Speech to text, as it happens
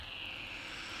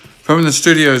From the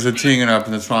studios of Teeing It Up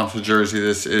in the Swamps of Jersey,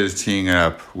 this is Teeing It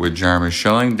Up with Jeremy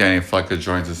Schilling. Danny Flecca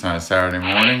joins us on a Saturday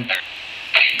morning.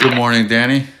 Good morning,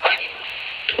 Danny.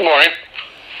 Good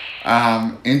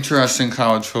morning. Interesting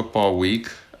college football week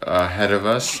ahead of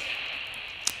us,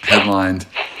 headlined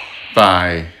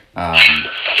by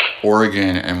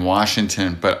Oregon and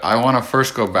Washington. But I want to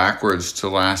first go backwards to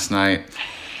last night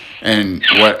and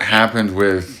what happened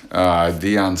with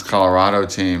Deion's Colorado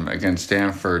team against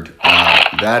Stanford.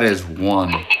 That is one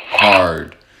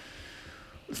hard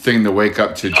thing to wake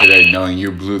up to today, knowing you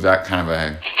blew that kind of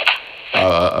a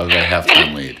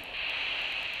halftime lead.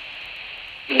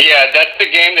 Yeah, that's the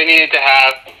game they needed to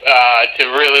have to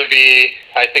really be,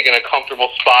 I think, in a comfortable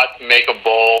spot to make a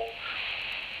bowl.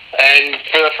 And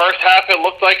for the first half, it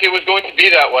looked like it was going to be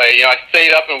that way. I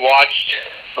stayed up and watched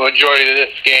the majority of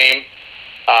this game.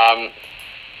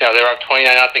 They were up 29-0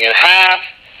 at half.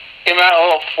 Came out a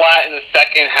little flat in the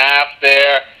second half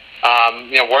there.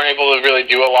 Weren't able to really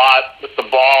do a lot with the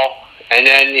ball. And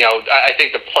then, I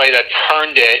think the play that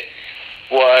turned it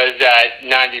was that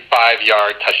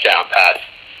 95-yard touchdown pass.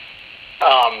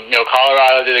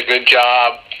 Colorado did a good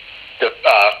job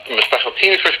from a special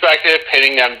teams perspective,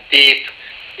 hitting them deep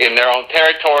in their own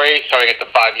territory, starting at the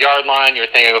 5-yard line.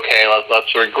 You're thinking, okay,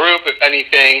 let's regroup, if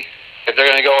anything. If they're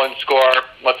going to go and score,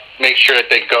 let's make sure that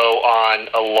they go on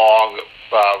a long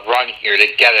run here to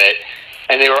get it.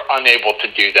 And they were unable to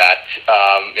do that.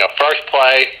 First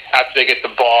play, after they get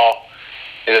the ball,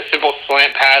 is a simple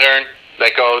slant pattern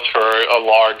that goes for a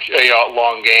long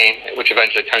gain, which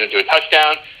eventually turned into a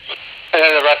touchdown. And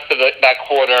then the rest of that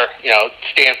quarter,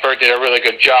 Stanford did a really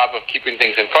good job of keeping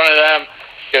things in front of them,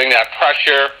 getting that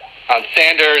pressure on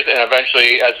Sanders, and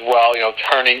eventually as well,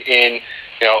 turning in,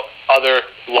 other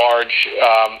large,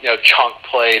 chunk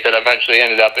plays that eventually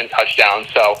ended up in touchdowns.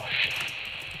 So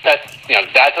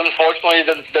that's unfortunately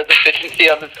the deficiency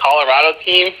of this Colorado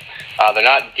team. They're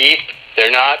not deep.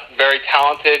 They're not very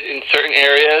talented in certain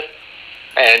areas.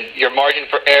 And your margin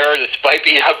for error, despite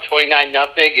being up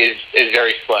 29-0, is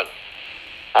very slim.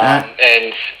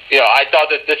 I thought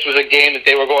that this was a game that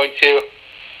they were going to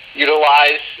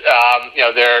utilize,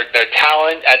 their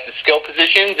talent at the skill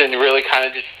positions and really kind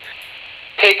of just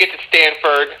take it to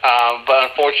Stanford. But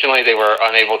unfortunately, they were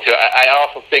unable to. I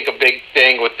also think a big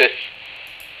thing with this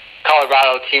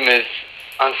Colorado team is,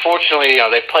 unfortunately,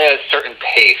 they play at a certain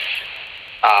pace.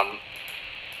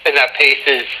 And that pace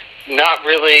is not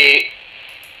really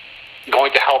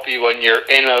going to help you when you're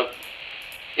in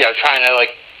trying to,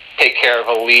 take care of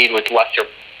a lead with lesser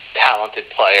talented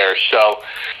players. So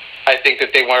I think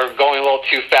that they were going a little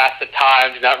too fast at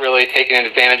times, not really taking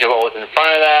advantage of what was in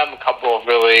front of them. A couple of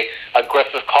really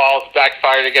aggressive calls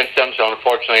backfired against them. So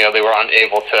unfortunately, they were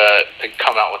unable to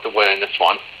come out with the win in this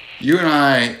one. You and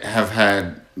I have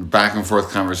had back and forth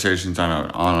conversations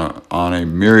on a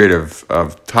myriad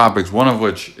of topics, one of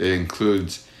which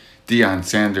includes Deion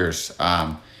Sanders.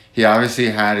 He obviously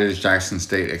had his Jackson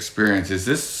State experience. Is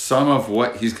this some of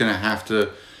what he's going to have to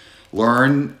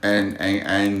learn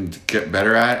and get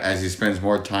better at as he spends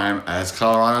more time as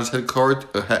Colorado's head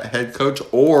coach,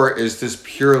 or is this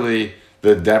purely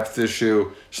the depth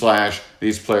issue /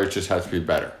 these players just have to be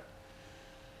better?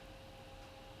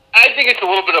 I think it's a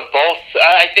little bit of both.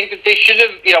 I think that they should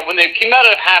have, when they came out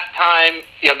at halftime,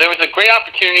 there was a great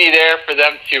opportunity there for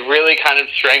them to really kind of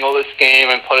strangle this game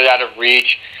and put it out of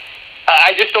reach.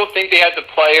 I just don't think they have the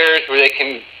players where they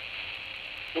can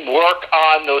work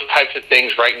on those types of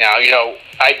things right now.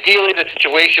 Ideally the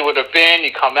situation would have been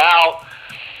you come out,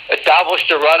 establish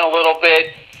the run a little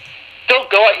bit, still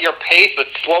go at your pace, but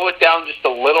slow it down just a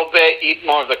little bit, eat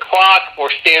more of the clock,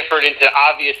 force Stanford into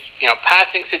obvious,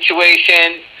 passing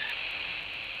situations.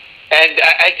 And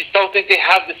I just don't think they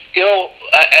have the skill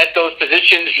at those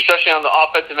positions, especially on the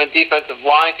offensive and defensive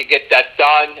line, to get that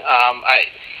done.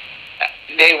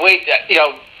 They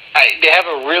have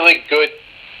a really good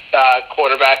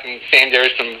quarterback in Sanders,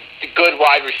 some good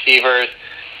wide receivers.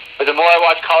 But the more I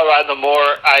watch Colorado, the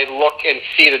more I look and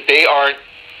see that they aren't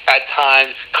at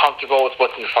times comfortable with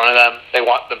what's in front of them. They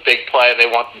want the big play, they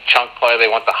want the chunk play, they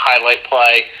want the highlight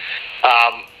play.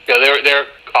 There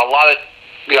are a lot of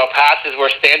passes where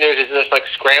Sanders is just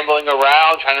scrambling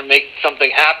around trying to make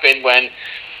something happen when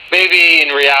maybe in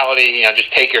reality,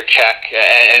 just take your check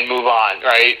and move on,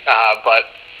 right? But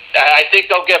I think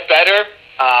they'll get better,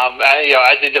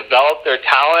 as they develop their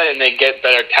talent and they get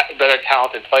better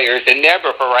talented players in there.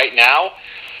 But for right now,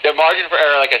 their margin for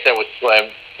error, like I said, was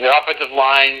slim. Their offensive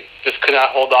line just could not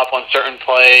hold up on certain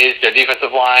plays. Their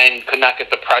defensive line could not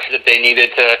get the pressure that they needed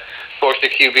to force the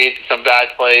QB into some bad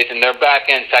plays. And their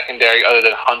back-end secondary, other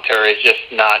than Hunter, is just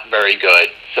not very good.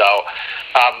 So,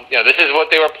 this is what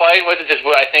they were playing with. This is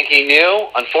what I think he knew.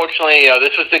 Unfortunately,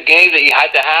 this was the game that you had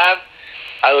to have.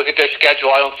 I look at their schedule.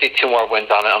 I don't see 2 more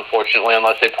wins on it, unfortunately,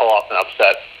 unless they pull off an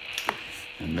upset.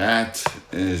 And that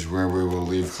is where we will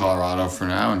leave Colorado for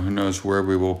now, and who knows where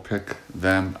we will pick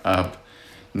them up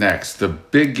next. The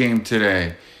big game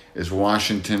today is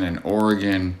Washington and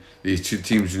Oregon. These two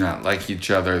teams do not like each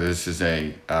other. This is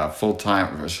a first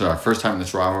time in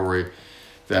this rivalry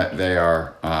that they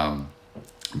are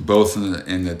both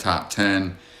in the top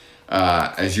 10.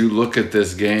 As you look at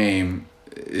this game,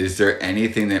 is there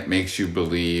anything that makes you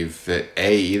believe that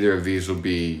A, either of these will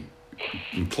be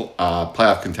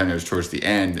playoff contenders towards the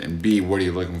end, and B, what are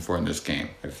you looking for in this game?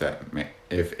 If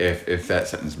that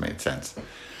sentence made sense.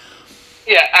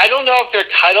 Yeah, I don't know if they're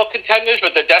title contenders,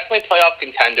 but they're definitely playoff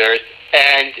contenders.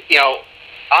 And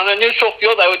on a neutral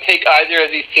field, I would take either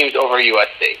of these teams over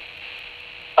USC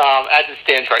as it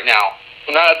stands right now.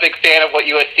 I'm not a big fan of what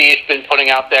USC has been putting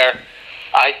out there.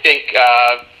 I think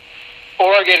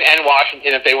Oregon and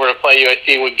Washington, if they were to play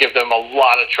USC, would give them a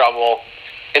lot of trouble.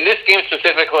 In this game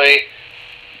specifically,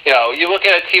 you look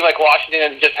at a team like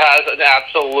Washington that just has an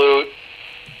absolute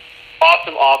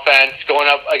awesome offense going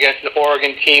up against an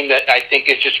Oregon team that I think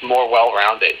is just more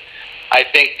well-rounded. I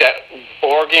think that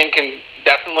Oregon can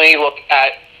definitely look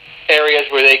at areas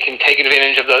where they can take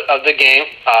advantage of the game,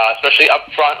 especially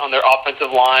up front on their offensive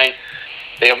line.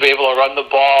 They'll be able to run the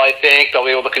ball, I think. They'll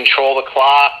be able to control the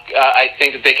clock. I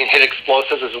think that they can hit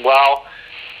explosives as well.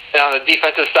 And on the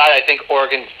defensive side, I think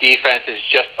Oregon's defense is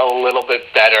just a little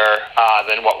bit better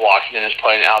than what Washington is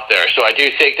playing out there. So I do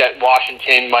think that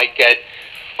Washington might get,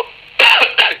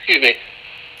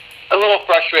 a little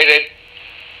frustrated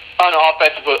on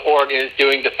offense with what Oregon is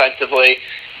doing defensively.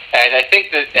 And I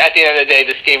think that at the end of the day,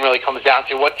 this game really comes down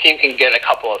to what team can get a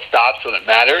couple of stops when it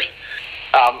matters.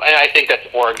 And I think that's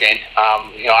Oregon.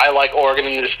 I like Oregon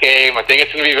in this game. I think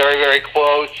it's going to be very, very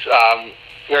close,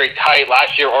 very tight.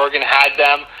 Last year, Oregon had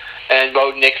them, and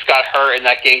Bo Nix got hurt, and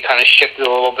that game kind of shifted a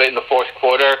little bit in the fourth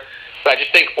quarter. But I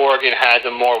just think Oregon has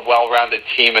a more well-rounded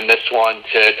team in this one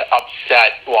to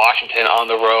upset Washington on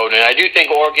the road. And I do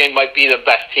think Oregon might be the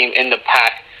best team in the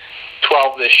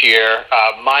Pac-12 this year,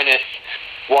 minus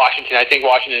Washington. I think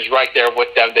Washington is right there with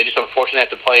them. They just unfortunately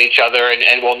have to play each other,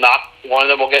 and one of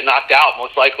them will get knocked out,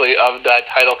 most likely, of that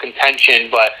title contention.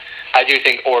 But I do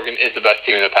think Oregon is the best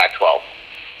team in the Pac-12.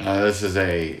 This is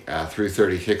a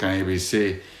 3:30 kick on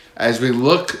ABC. As we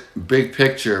look big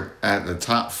picture at the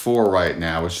top 4 right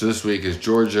now, which this week is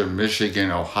Georgia,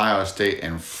 Michigan, Ohio State,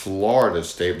 and Florida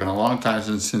State. Been a long time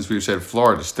since we've said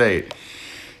Florida State.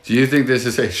 Do you think this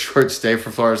is a short stay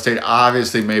for Florida State?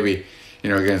 Obviously, maybe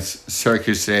against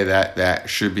Syracuse today, that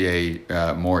should be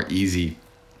a more easy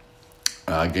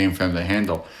game for them to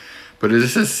handle. But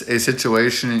is this a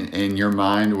situation in your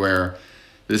mind where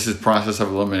this is process of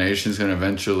elimination is going to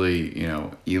eventually,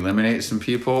 eliminate some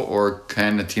people, or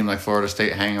can a team like Florida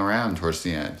State hang around towards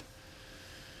the end?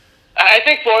 I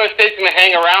think Florida State's going to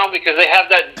hang around because they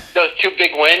have those 2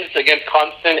 big wins against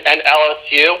Clemson and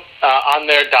LSU on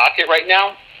their docket right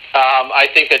now. I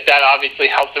think that obviously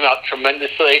helps them out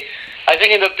tremendously. I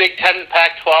think in the Big Ten and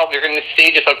Pac-12, you're going to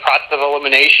see just a process of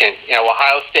elimination.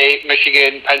 Ohio State,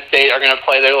 Michigan, Penn State are going to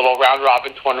play their little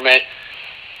round-robin tournament.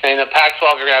 And in the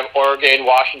Pac-12, you're going to have Oregon,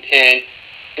 Washington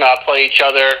play each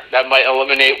other. That might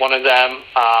eliminate one of them.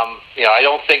 I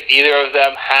don't think either of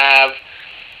them have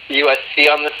USC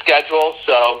on the schedule,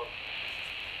 so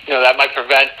that might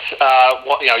prevent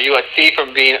USC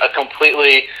from being a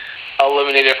completely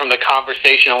eliminated from the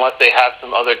conversation unless they have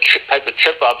some other type of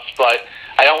trip-ups. But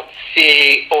I don't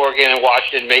see Oregon and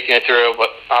Washington making it through. But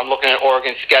I'm looking at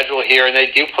Oregon's schedule here, and they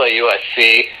do play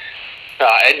USC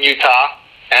and Utah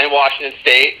and Washington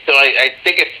State. So I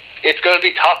think it's going to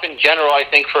be tough in general, I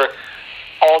think, for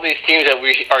all these teams that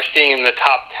we are seeing in the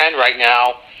top 10 right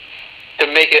now to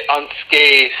make it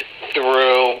unscathed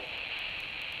through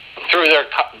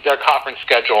their conference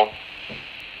schedule.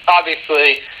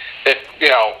 Obviously, if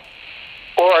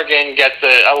Oregon gets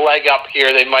a leg up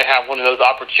here, they might have one of those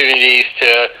opportunities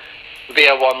to be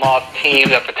a one-loss team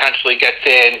that potentially gets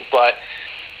in. But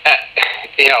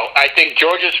I think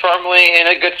Georgia's firmly in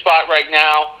a good spot right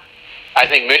now. I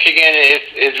think Michigan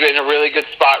is in a really good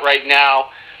spot right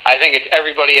now. I think it's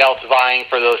everybody else vying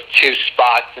for those 2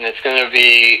 spots, and it's going to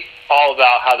be all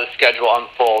about how the schedule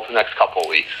unfolds the next couple of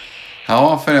weeks. How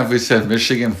often have we said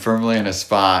Michigan firmly in a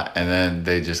spot and then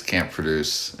they just can't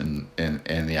produce in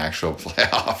the actual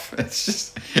playoff?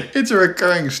 It's a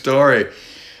recurring story,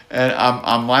 and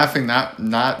I'm laughing not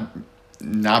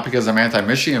because I'm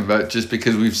anti-Michigan, but just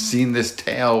because we've seen this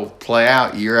tale play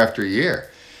out year after year,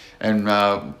 and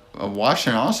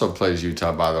Washington also plays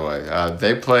Utah. By the way,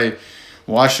 they play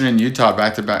Washington, Utah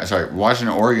back to back. Sorry,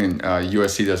 Washington, Oregon,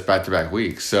 USC does back to back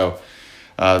weeks. So.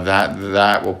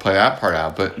 That will play that part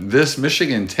out. But this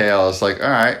Michigan tale is like, all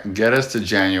right, get us to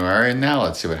January, and now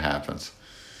let's see what happens.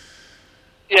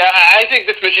 Yeah, I think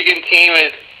this Michigan team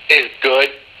is good.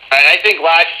 I think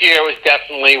last year was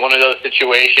definitely one of those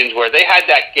situations where they had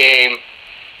that game,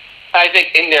 I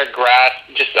think, in their grasp.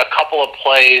 Just a couple of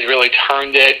plays really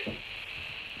turned it.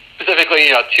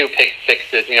 Specifically, 2 pick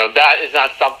sixes. That is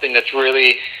not something that's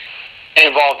really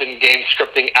involved in game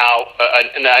scripting out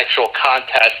an actual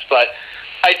contest. But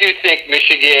I do think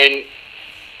Michigan,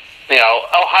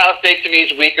 Ohio State to me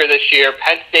is weaker this year.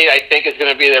 Penn State, I think, is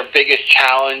going to be their biggest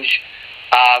challenge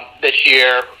this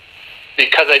year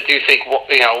because I do think,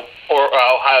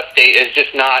 Ohio State is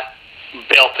just not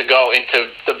built to go into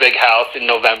the big house in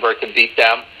November to beat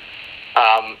them.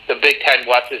 The Big Ten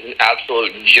West is an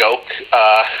absolute joke.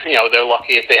 They're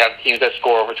lucky if they have teams that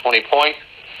score over 20 points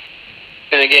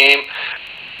in a game.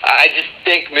 I just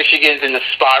think Michigan's in the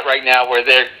spot right now where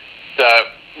they're the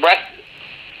rest.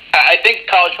 I think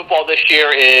college football this year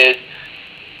is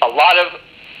a lot of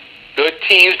good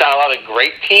teams, not a lot of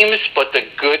great teams, but the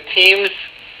good teams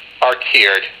are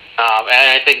tiered,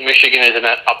 and I think Michigan is in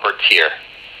that upper tier.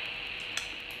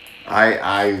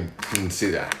 I can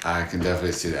see that. I can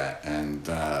definitely see that, and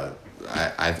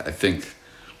I think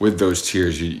with those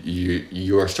tiers,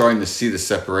 you are starting to see the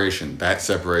separation. That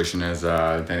separation, as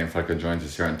Danny Flecca joins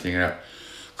us here on Teeing It Up,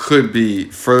 could be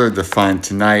further defined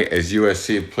tonight as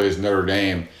USC plays Notre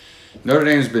Dame. Notre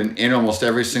Dame's been in almost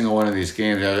every single one of these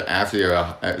games after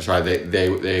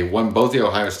they won both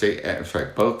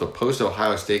the both the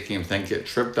post-Ohio State games, then get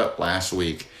tripped up last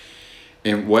week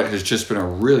in what has just been a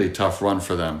really tough run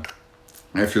for them.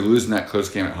 And if you're losing that close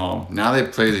game at home, now they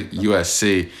play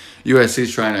USC.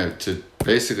 USC's trying to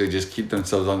basically just keep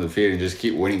themselves undefeated and just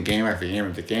keep winning game after game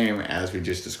after game, as we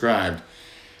just described.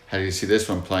 How do you see this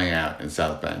one playing out in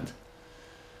South Bend?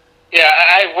 Yeah,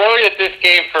 I worry that this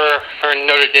game for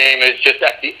Notre Dame is just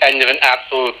at the end of an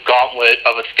absolute gauntlet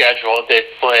of a schedule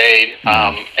they've played,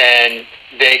 and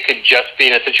they could just be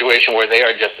in a situation where they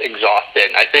are just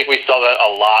exhausted. I think we saw that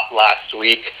a lot last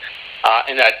week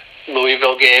in that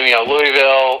Louisville game.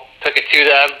 Louisville took it to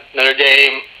them. Notre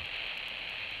Dame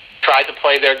tried to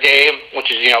play their game, which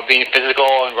is, being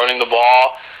physical and running the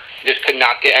ball. Just could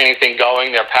not get anything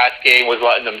going. Their pass game was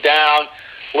letting them down.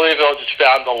 Louisville just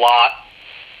found a lot.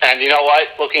 And you know what?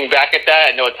 Looking back at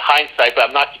that, I know it's hindsight, but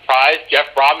I'm not surprised.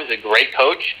 Jeff Brom is a great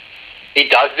coach. He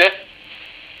does this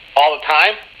all the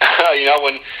time.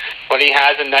 When he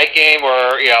has a night game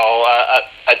or,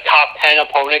 a top 10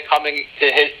 opponent coming to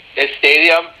his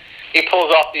stadium, he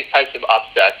pulls off these types of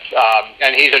upsets.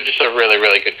 And he's just a really,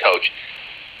 really good coach.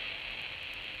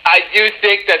 I do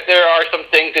think that there are some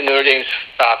things in Notre Dame's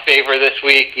favor this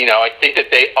week. I think that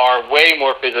they are way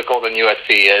more physical than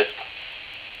USC is.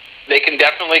 They can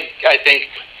definitely, I think,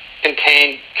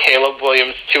 contain Caleb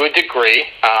Williams to a degree.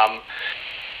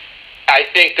 I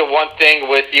think the one thing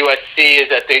with USC is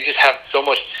that they just have so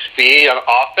much speed on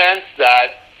offense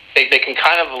that they can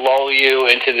kind of lull you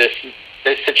into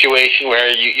this situation where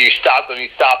you stop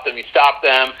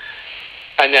them,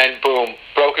 and then boom,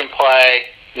 broken play,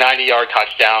 90-yard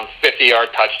touchdown, 50-yard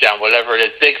touchdown, whatever it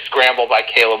is, big scramble by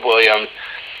Caleb Williams.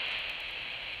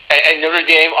 And Notre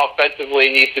Dame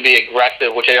offensively needs to be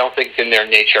aggressive, which I don't think is in their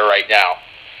nature right now.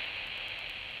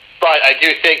 But I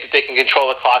do think that they can control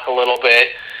the clock a little bit.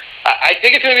 I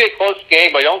think it's going to be a close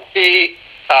game. I don't see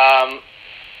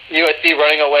USC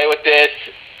running away with this.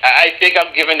 I think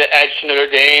I'm giving the edge to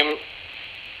Notre Dame,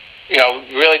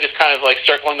 really just kind of like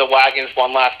circling the wagons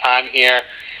one last time here.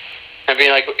 And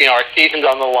being like, our season's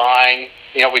on the line.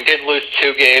 We did lose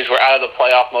 2 games. We're out of the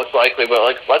playoff most likely. But,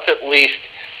 let's at least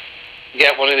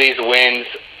get one of these wins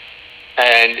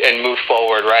and move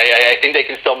forward, right? I think they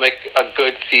can still make a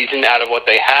good season out of what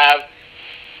they have.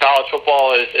 College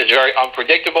football is very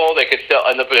unpredictable. They could still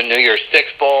end up in a New Year's Six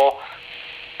bowl.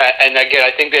 And, again,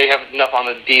 I think they have enough on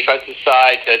the defensive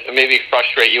side to maybe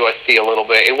frustrate USC a little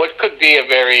bit. It could be a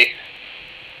very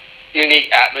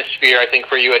unique atmosphere, I think,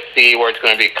 for USC, where it's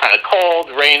going to be kind of cold,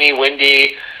 rainy,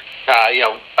 windy.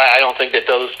 I don't think that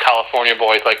those California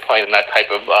boys like playing in that type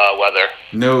of weather.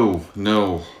 No.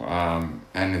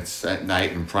 And it's at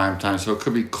night in prime time, so it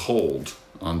could be cold.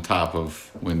 on top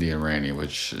of windy and rainy,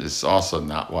 which is also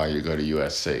not why you go to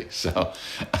USC. So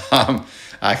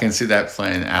I can see that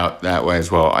playing out that way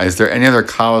as well. Is there any other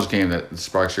college game that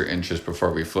sparks your interest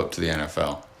before we flip to the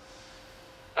NFL?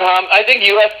 I think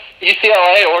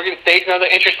UCLA, Oregon State's another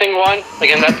interesting one.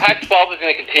 Again, that Pac-12 is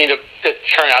going to continue to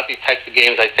churn out these types of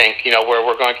games, I think, where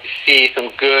we're going to see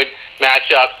some good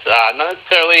matchups, not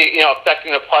necessarily,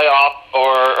 affecting the playoff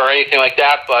or anything like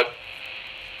that, but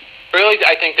really,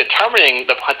 I think determining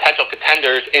the potential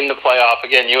contenders in the playoff.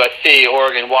 Again, USC,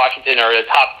 Oregon, Washington are the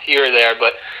top tier there,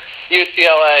 but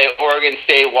UCLA, Oregon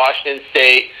State, Washington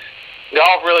State, they're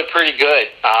all really pretty good,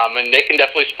 and they can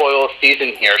definitely spoil a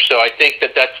season here. So I think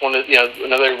that's one of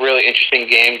another really interesting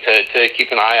game to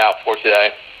keep an eye out for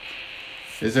today.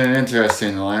 Isn't it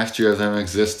interesting? The last year of them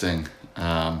existing,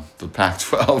 the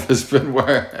Pac-12 has been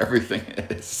where everything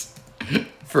is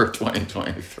for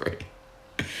 2023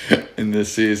 in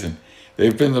this season. Are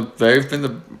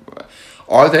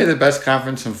they the best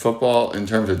conference in football in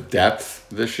terms of depth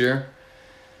this year?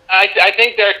 I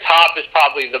think their top is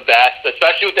probably the best,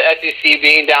 especially with the SEC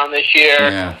being down this year.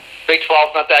 Yeah. Big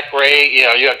 12's not that great. You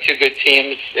have two good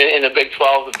teams in the Big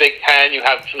 12. The Big 10, you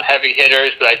have some heavy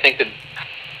hitters, but I think the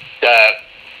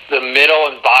middle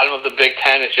and bottom of the Big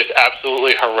 10 is just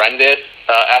absolutely horrendous.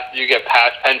 After you get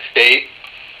past Penn State,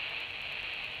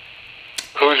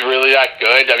 who's really that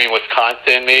good? I mean,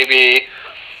 Wisconsin maybe.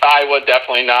 Iowa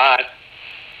definitely not.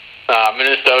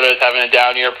 Minnesota is having a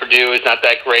down year. Purdue is not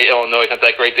that great. Illinois is not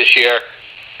that great this year.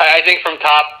 I think from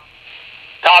top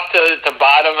to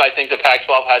bottom, I think the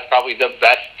Pac-12 has probably the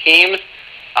best teams.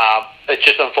 It's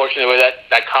just unfortunate the way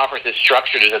that conference is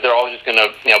structured is that they're always just going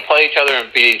to play each other and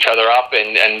beat each other up,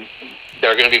 and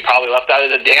they're going to be probably left out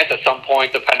of the dance at some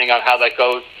point, depending on how that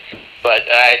goes. But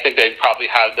I think they probably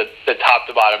have the top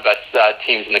to bottom best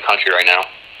teams in the country right now.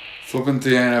 Flipping to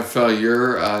the NFL,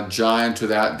 you're a Giant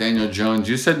without Daniel Jones.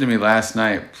 You said to me last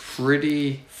night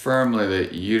pretty firmly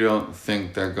that you don't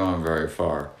think they're going very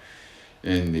far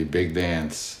in the big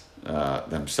dance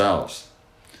themselves.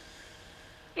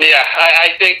 Yeah, I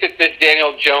think that this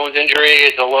Daniel Jones injury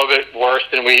is a little bit worse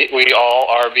than we all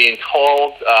are being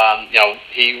told.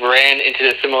 He ran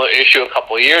into a similar issue a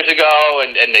couple of years ago,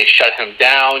 and they shut him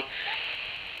down.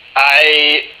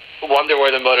 I wonder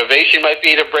where the motivation might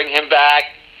be to bring him back.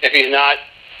 If he's not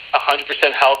 100%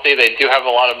 healthy, they do have a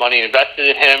lot of money invested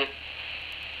in him.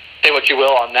 Say what you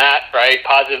will on that, right?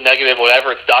 Positive, negative,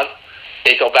 whatever, it's done.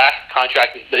 They go back,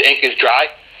 contract, the ink is dry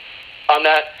on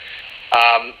that.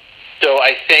 So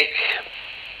I think,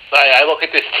 I look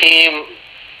at this team,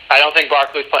 I don't think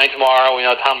Barkley's playing tomorrow. We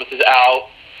know Thomas is out.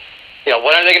 When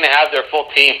are they going to have their full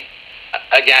team?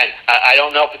 Again, I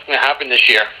don't know if it's going to happen this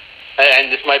year.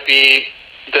 And this might be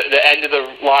the end of the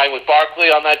line with Barkley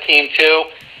on that team too.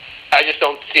 I just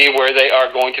don't see where they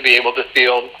are going to be able to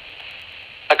field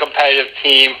a competitive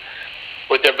team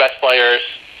with their best players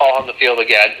all on the field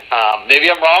again.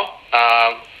 Maybe I'm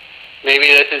wrong. Maybe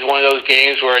this is one of those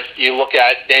games where you look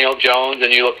at Daniel Jones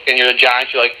and you're the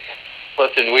Giants. You're like,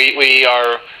 listen, we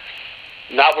are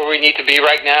not where we need to be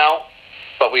right now,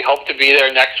 but we hope to be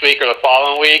there next week or the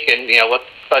following week. And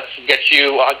let's get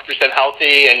you 100%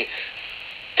 healthy and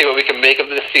see what we can make of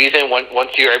this season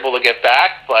once you're able to get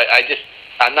back. But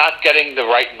I'm not getting the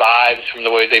right vibes from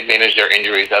the way they've managed their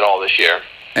injuries at all this year.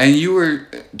 And you were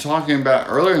talking about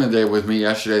earlier in the day with me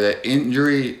yesterday that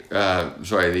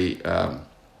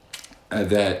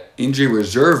that injury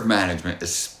reserve management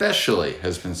especially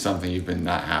has been something you've been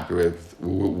not happy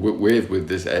with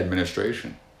this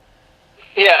administration.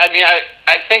 Yeah, I mean,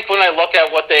 I think when I look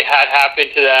at what they had happen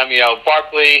to them,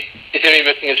 Barkley is going to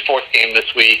be missing his fourth game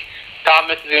this week.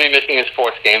 Thomas is going to be missing his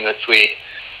fourth game this week.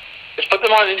 Just put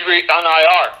them on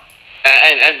IR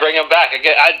and bring them back.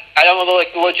 Again, I don't know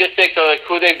the logistics or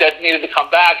who they've designated to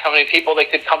come back, how many people they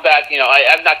could come back.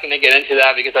 I'm not going to get into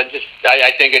that because I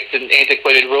think it's an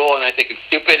antiquated rule and I think it's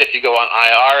stupid. If you go on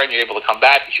IR and you're able to come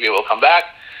back, you should be able to come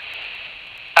back.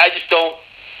 I just don't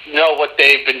know what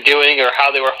they've been doing or how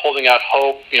they were holding out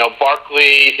hope.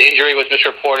 Barkley's injury was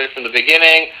misreported from the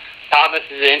beginning.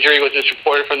 Thomas's injury was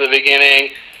misreported from the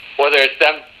beginning. Whether it's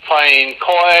them playing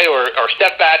coy or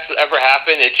step backs, whatever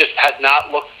happened, it just has not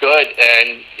looked good.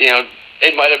 And,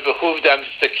 it might have behooved them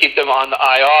just to keep them on the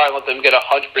IR and let them get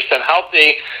 100%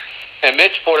 healthy and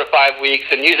miss 4 to 5 weeks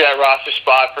and use that roster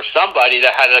spot for somebody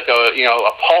that had a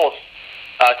pulse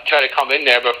to try to come in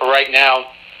there. But for right now,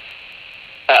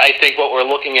 I think what we're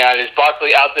looking at is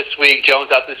Barkley out this week, Jones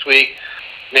out this week.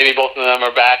 Maybe both of them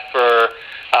are back for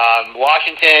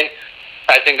Washington.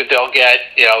 I think that they'll get,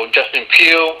 Justin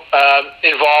Pugh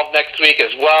involved next week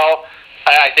as well.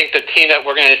 I think the team that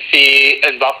we're going to see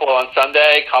in Buffalo on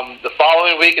Sunday come the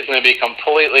following week is going to be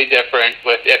completely different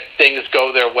if things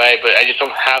go their way, but I just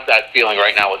don't have that feeling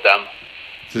right now with them.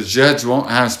 The Jets won't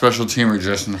have special teamer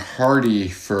Justin Hardy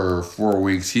for 4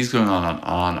 weeks. He's going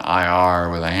on IR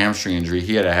with a hamstring injury.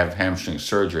 He had to have hamstring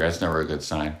surgery. That's never a good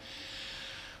sign.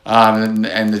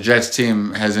 And the Jets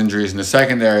team has injuries in the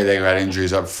secondary. They've had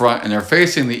injuries up front, and they're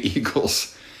facing the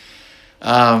Eagles.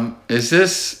 Is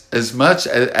this as much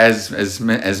as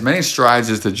many strides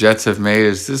as the Jets have made?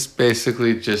 Is this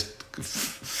basically just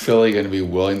Philly going to be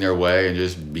willing their way and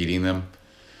just beating them?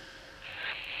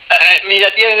 I mean,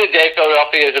 at the end of the day,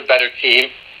 Philadelphia is a better team.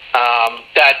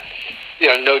 That's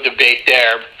no debate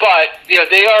there. But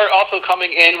they are also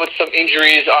coming in with some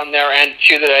injuries on their end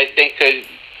too that I think could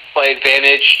play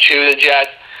advantage to the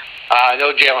Jets.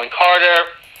 No Jalen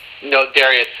Carter, no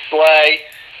Darius Slay.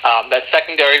 That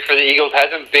secondary for the Eagles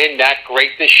hasn't been that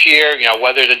great this year.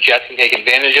 Whether the Jets can take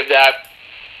advantage of that,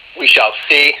 we shall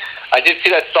see. I did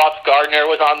see that Sauce Gardner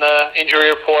was on the injury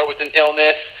report with an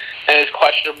illness and is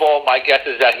questionable. My guess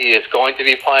is that he is going to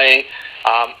be playing.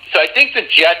 So I think the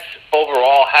Jets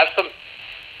overall have some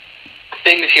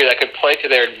things here that could play to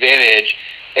their advantage.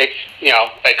 It's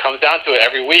it comes down to it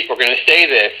every week. We're going to say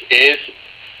this: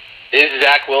 is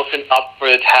Zach Wilson up for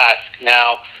the task?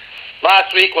 Now,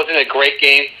 last week wasn't a great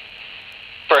game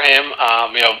for him.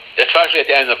 Especially at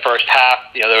the end of the first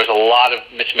half. There was a lot of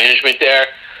mismanagement there.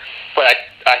 But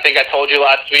I think I told you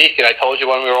last week, and I told you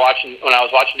when I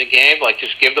was watching the game,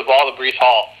 just give the ball to Breece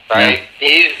Hall, right? Yeah.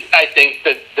 He's, I think,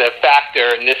 the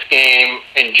factor in this game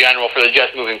in general for the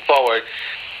Jets moving forward.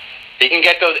 He can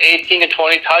get those 18 to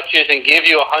 20 touches and give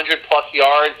you 100+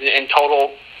 yards in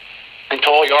total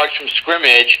yards from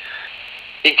scrimmage.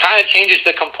 He kind of changes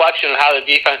the complexion of how the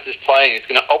defense is playing. It's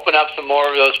going to open up some more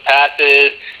of those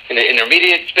passes in the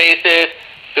intermediate spaces.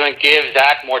 It's going to give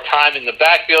Zach more time in the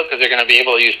backfield because they're going to be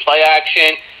able to use play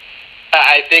action.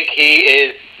 I think he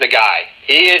is the guy.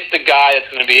 He is the guy that's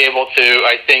going to be able to,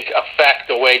 I think, affect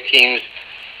the way teams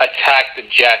attack the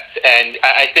Jets. And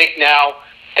I think now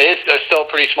it is still a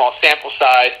pretty small sample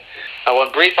size. When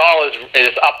Breece Hall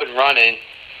is up and running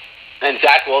and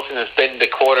Zach Wilson has been the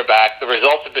quarterback, the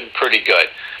results have been pretty good.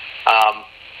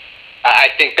 I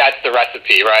think that's the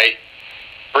recipe, right?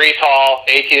 Breece Hall,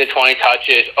 18 to 20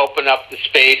 touches, open up the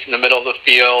space in the middle of the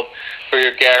field for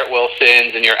your Garrett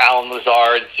Wilsons and your Allen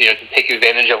Lazards, to take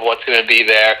advantage of what's going to be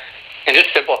there, and just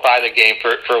simplify the game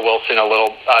for Wilson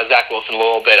Zach Wilson a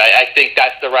little bit. I think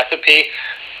that's the recipe.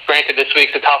 Granted, this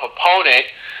week's a tough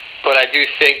opponent, but I do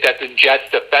think that the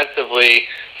Jets defensively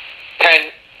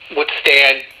can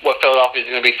withstand what Philadelphia is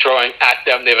going to be throwing at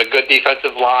them. They have a good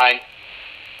defensive line,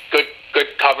 good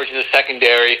coverage in the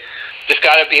secondary. Just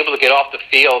got to be able to get off the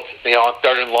field, on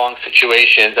third and long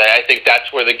situations. I think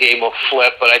that's where the game will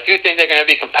flip. But I do think they're going to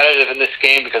be competitive in this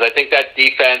game because I think that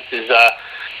defense is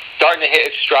starting to hit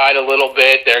its stride a little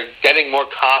bit. They're getting more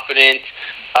confident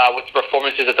with the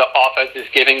performances that the offense is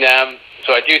giving them.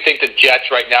 So I do think the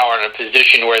Jets right now are in a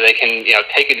position where they can,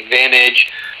 take advantage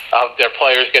of their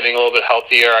players getting a little bit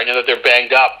healthier. I know that they're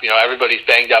banged up. Everybody's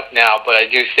banged up now, but I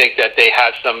do think that they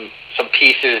have some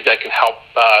pieces that can help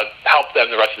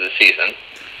them the rest of the season.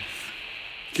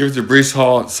 Give it to Breece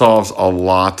Hall. It solves a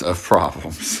lot of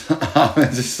problems.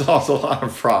 It just solves a lot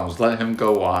of problems. Let him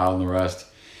go wild, and the rest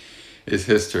is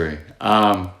history.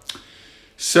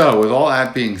 So, with all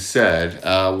that being said,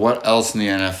 what else in the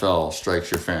NFL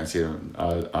strikes your fancy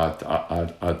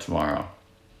tomorrow?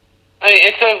 I mean,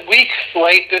 it's a week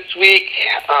slate this week.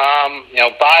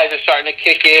 Buys are starting to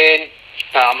kick in.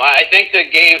 I think the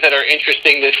games that are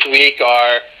interesting this week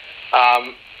are,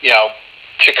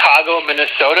 Chicago,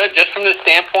 Minnesota, just from the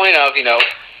standpoint of,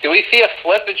 do we see a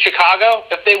flip in Chicago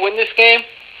if they win this game?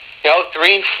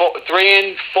 3-4,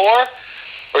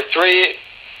 or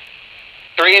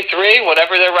 3-3,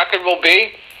 whatever their record will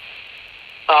be.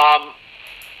 And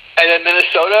then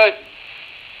Minnesota,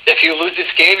 if you lose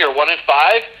this game, you're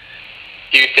 1-5.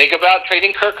 Do you think about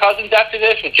trading Kirk Cousins after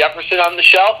this with Jefferson on the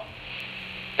shelf?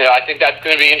 I think that's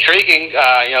going to be intriguing.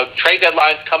 Trade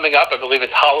deadline's coming up. I believe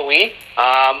it's Halloween.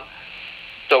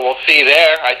 So we'll see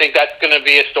there. I think that's going to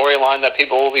be a storyline that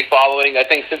people will be following. I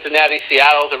think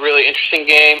Cincinnati-Seattle is a really interesting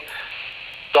game.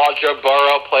 Saw Joe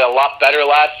Burrow play a lot better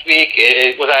last week.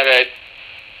 Was that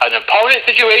an opponent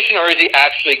situation, or is he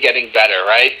actually getting better,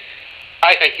 right?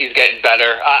 I think he's getting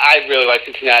better. I really like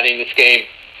Cincinnati in this game.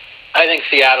 I think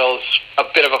Seattle's a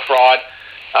bit of a fraud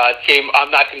team. I'm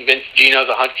not convinced Geno's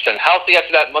 100% healthy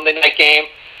after that Monday night game.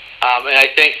 And I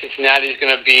think Cincinnati is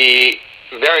going to be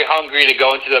very hungry to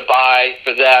go into the bye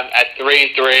for them at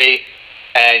 3-3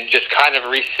 and just kind of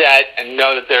reset and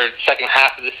know that their second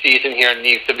half of the season here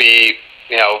needs to be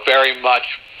very much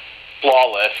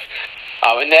flawless.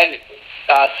 And then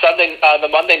the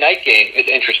Monday night game is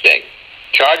interesting.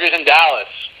 Chargers and Dallas.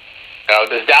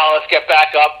 Does Dallas get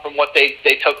back up from what they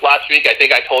took last week? I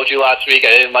think I told you last week I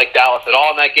didn't like Dallas at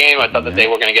all in that game. I thought that they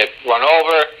were going to get run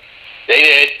over. They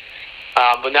did.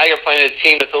 But now you're playing a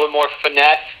team that's a little more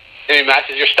finesse. Maybe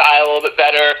matches your style a little bit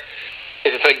better.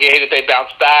 Is it a game that they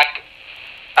bounce back?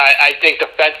 I think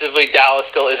defensively Dallas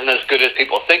still isn't as good as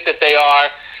people think that they are.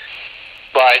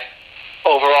 But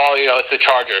overall, it's the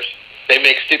Chargers. They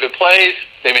make stupid plays.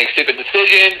 They make stupid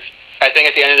decisions. I think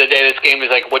at the end of the day, this game is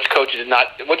like which coach is not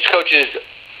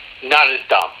as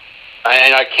dumb,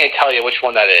 and I can't tell you which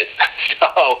one that is.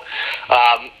 So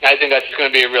I think that's just going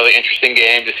to be a really interesting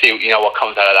game to see what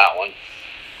comes out of that one.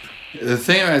 The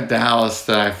thing about Dallas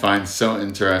that I find so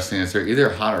interesting is they're either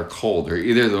hot or cold. They're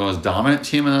either the most dominant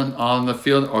team on the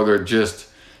field, or they're just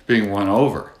being won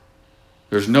over.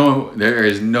 There is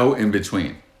no in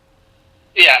between.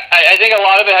 Yeah, I think a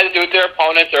lot of it had to do with their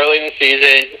opponents early in the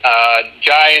season.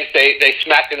 Giants, they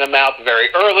smacked in the mouth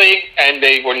very early, and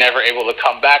they were never able to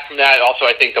come back from that. Also,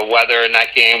 I think the weather in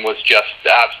that game was just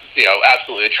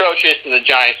absolutely atrocious, and the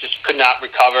Giants just could not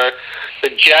recover.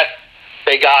 The Jets,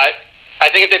 I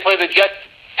think if they played the Jets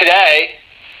today,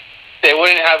 they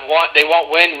wouldn't have won. They won't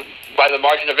win by the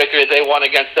margin of victory that they won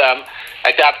against them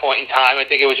at that point in time. I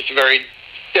think it was just a very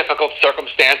difficult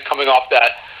circumstance coming off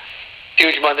that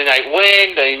huge Monday night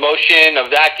win, the emotion of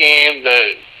that game,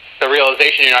 the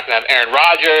realization you're not going to have Aaron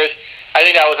Rodgers. I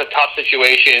think that was a tough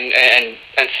situation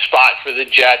and spot for the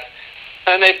Jets.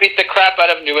 And they beat the crap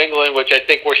out of New England, which I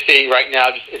think we're seeing right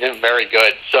now just isn't very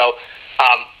good. So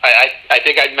I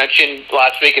think I mentioned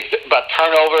last week it's about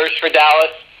turnovers for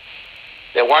Dallas.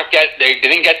 They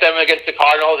didn't get them against the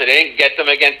Cardinals. They didn't get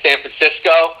them against San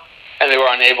Francisco, and they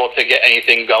were unable to get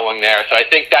anything going there. So I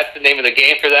think that's the name of the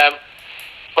game for them.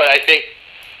 But I think,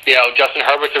 Justin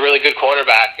Herbert's a really good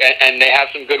quarterback, and they have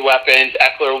some good weapons.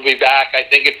 Eckler will be back. I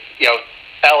think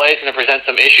LA is going to present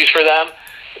some issues for them,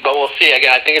 but we'll see.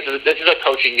 Again, I think this is a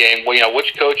coaching game.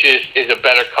 Which coach is a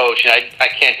better coach, and I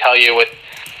can't tell you with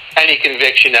any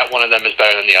conviction that one of them is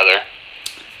better than the other.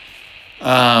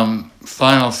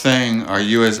 Final thing, are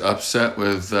you as upset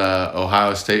with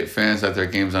Ohio State fans that their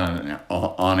game's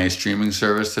on a streaming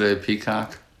service today,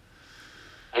 Peacock?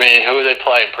 I mean, who are they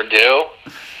playing? Purdue?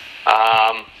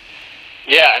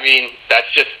 Yeah, I mean,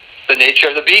 that's just the nature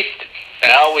of the beast.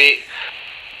 We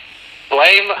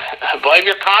blame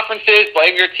your conferences,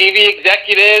 blame your TV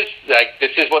executives. Like,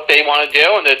 this is what they want to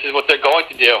do, and this is what they're going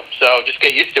to do. So just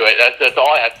get used to it. That's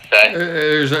all I have to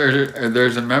say.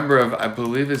 There's a member of, I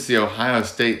believe it's the Ohio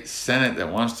State Senate, that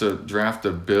wants to draft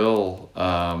a bill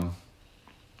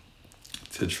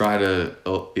to try to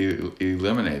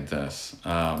eliminate this.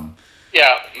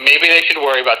 Yeah, maybe they should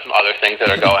worry about some other things that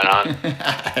are going on.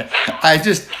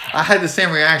 I had the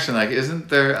same reaction. Like, isn't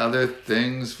there other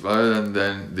things other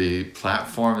than the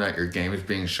platform that your game is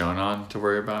being shown on to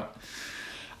worry about?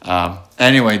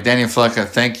 Anyway, Danny Flecca,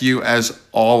 thank you as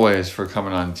always for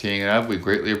coming on Teeing It Up. We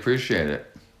greatly appreciate it.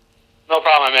 No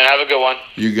problem, man. Have a good one.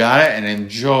 You got it, and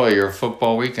enjoy your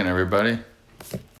football weekend, everybody.